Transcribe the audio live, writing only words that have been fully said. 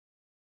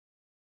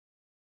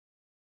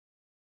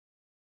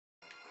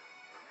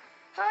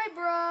Hi,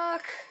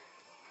 Brock.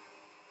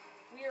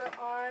 We are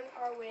on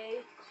our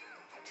way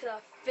to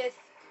the 5th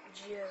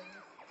gym.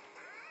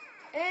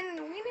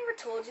 And we never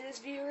told you this,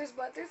 viewers,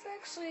 but there's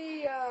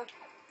actually a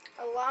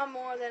lot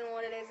more than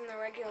what it is in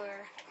the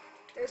regular.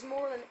 There's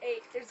more than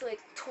 8. There's like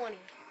 20.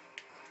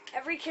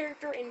 Every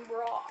character in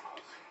Brawl.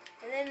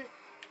 And then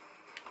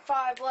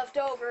 5 left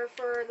over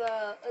for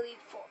the Elite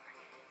 4.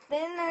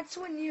 Then that's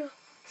when you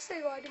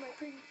say goodbye to my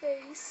pretty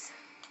face.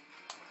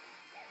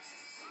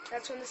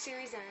 That's when the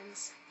series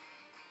ends.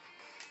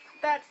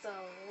 That's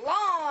a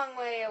long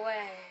way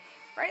away.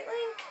 Right,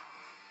 Link?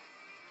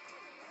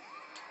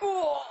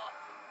 Oh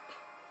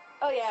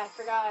yeah, I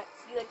forgot.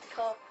 You like to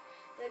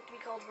be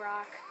called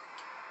Brock.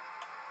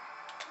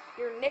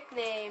 Your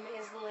nickname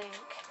is Link.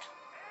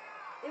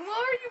 And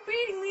why are you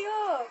beating me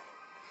up?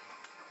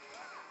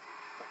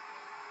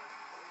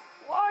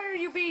 Why are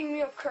you beating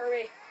me up,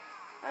 Kirby?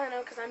 I don't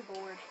know, because I'm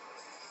bored.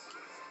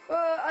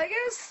 I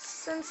guess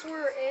since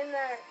we're in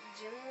that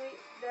gym,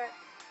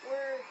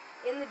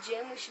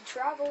 we should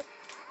travel.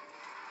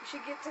 We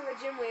should get to the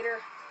gym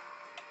later.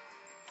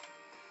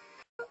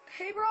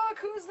 Hey, Brock,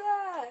 who's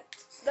that?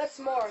 That's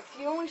Marth.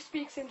 He only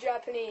speaks in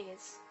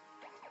Japanese.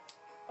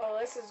 Oh,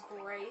 this is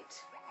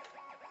great.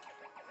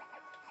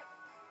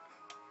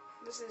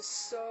 This is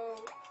so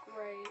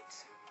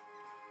great.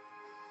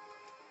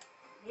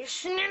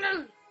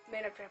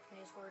 Made up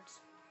Japanese words.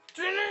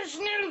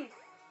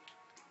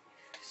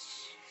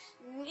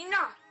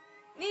 Nina,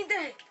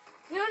 Nide,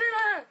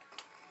 Nuna,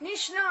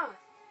 Nishna,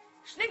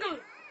 Sniggle,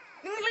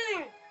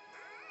 Ningling.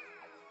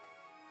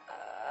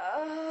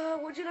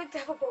 Would you like to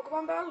have a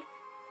Pokemon battle?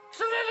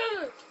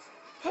 Sniggle,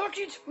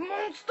 Pocket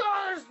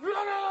Monsters,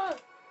 blah,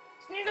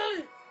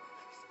 Sniggle,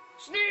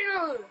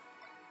 Sniggle,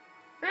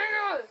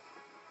 Sniggle.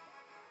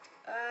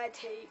 I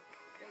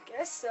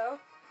guess so.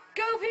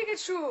 Go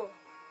Pikachu!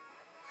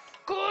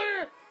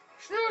 Go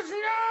Snooze!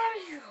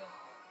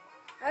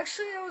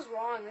 Actually, I was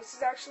wrong. This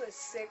is actually the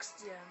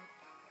 6th gym.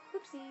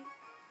 Oopsie.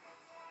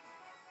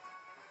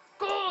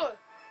 Go!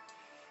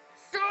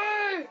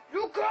 Stay!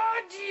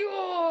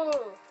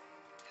 Lucadio!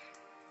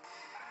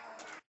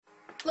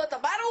 Let the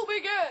battle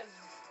begin!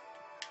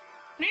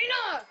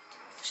 Nina!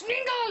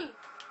 Sniggle!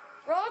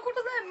 Brock, what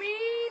does that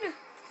mean?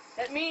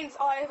 That means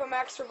I have a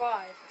max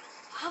revive.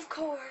 Of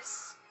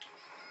course.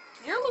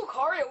 Your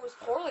Lucario was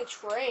poorly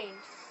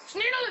trained.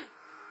 Sniggle!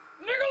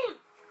 Sniggle!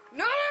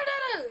 No!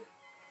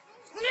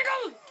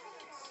 Sniggle!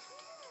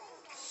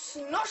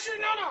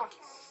 Snushinana!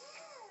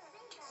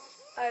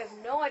 I have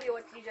no idea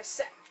what you just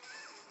said.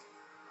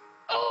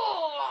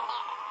 Oh!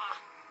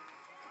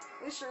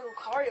 At least your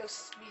Lucario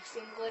speaks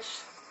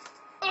English.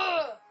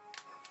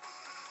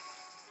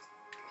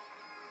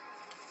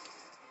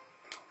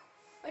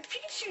 My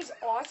Pikachu's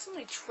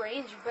awesomely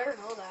trained, you better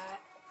know that.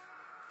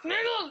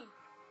 Sniggle!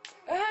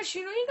 Ash,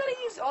 you know you gotta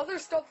use other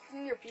stuff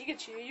in your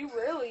Pikachu. You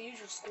rarely use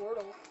your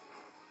Squirtle.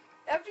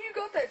 After you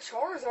got that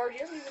Charizard, you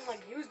haven't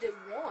even, used it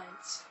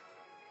once.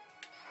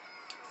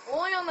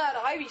 Only on that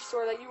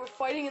Ivysaur that you were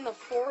fighting in the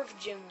 4th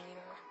gym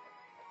leader.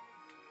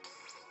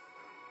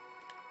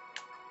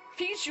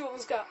 Pikachu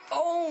almost got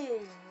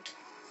owned.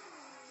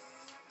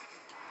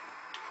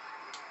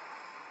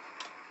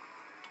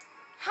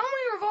 How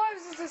many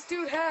revives does this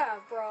dude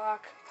have,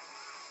 Brock?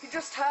 He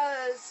just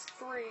has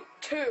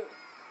 2.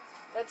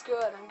 That's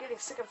good. I'm getting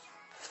sick of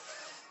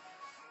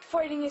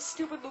fighting his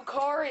stupid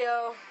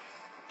Lucario.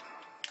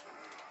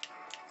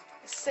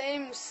 The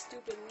same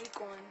stupid weak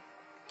one.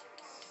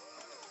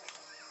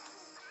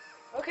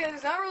 Okay,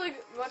 there's not really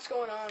much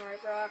going on,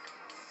 right, Brock?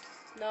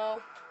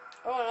 No.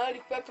 Oh, and I'd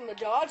expect him to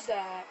dodge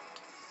that.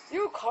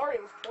 Your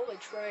Lucario was poorly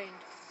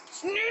trained.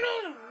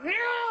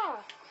 Yeah!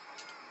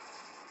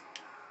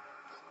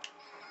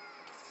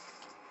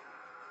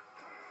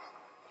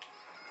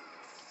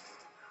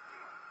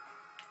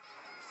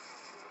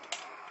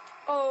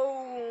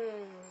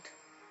 Owned.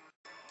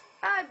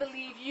 I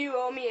believe you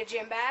owe me a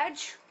gym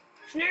badge.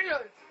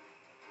 Sniggle,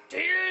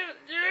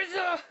 there's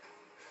a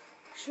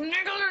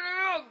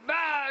Sniggle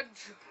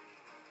badge.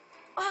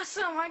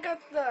 Awesome, I got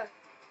the.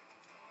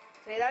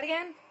 Say that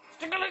again.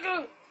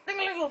 Sniggle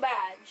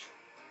badge.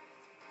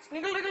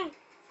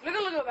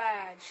 Sniggle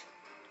badge.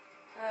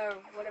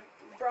 What?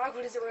 Brock,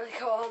 what is it really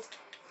called?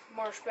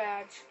 Marsh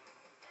badge.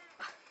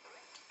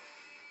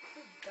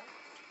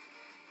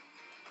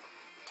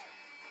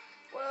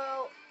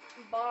 Well,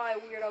 bye,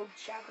 weirdo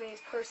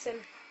Japanese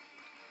person.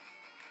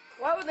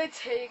 Why would they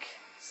take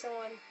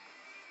someone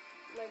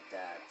like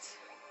that?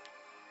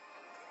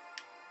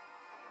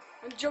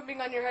 I'm jumping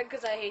on your head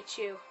because I hate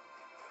you.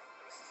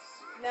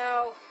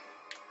 No.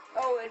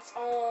 Oh, it's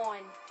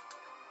on.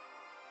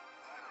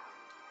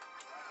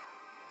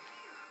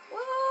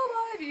 Well,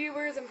 bye,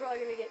 viewers. I'm probably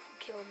going to get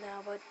killed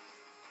now, but...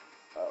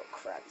 Oh,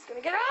 crap. He's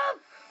going to get up!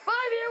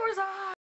 Bye, viewers!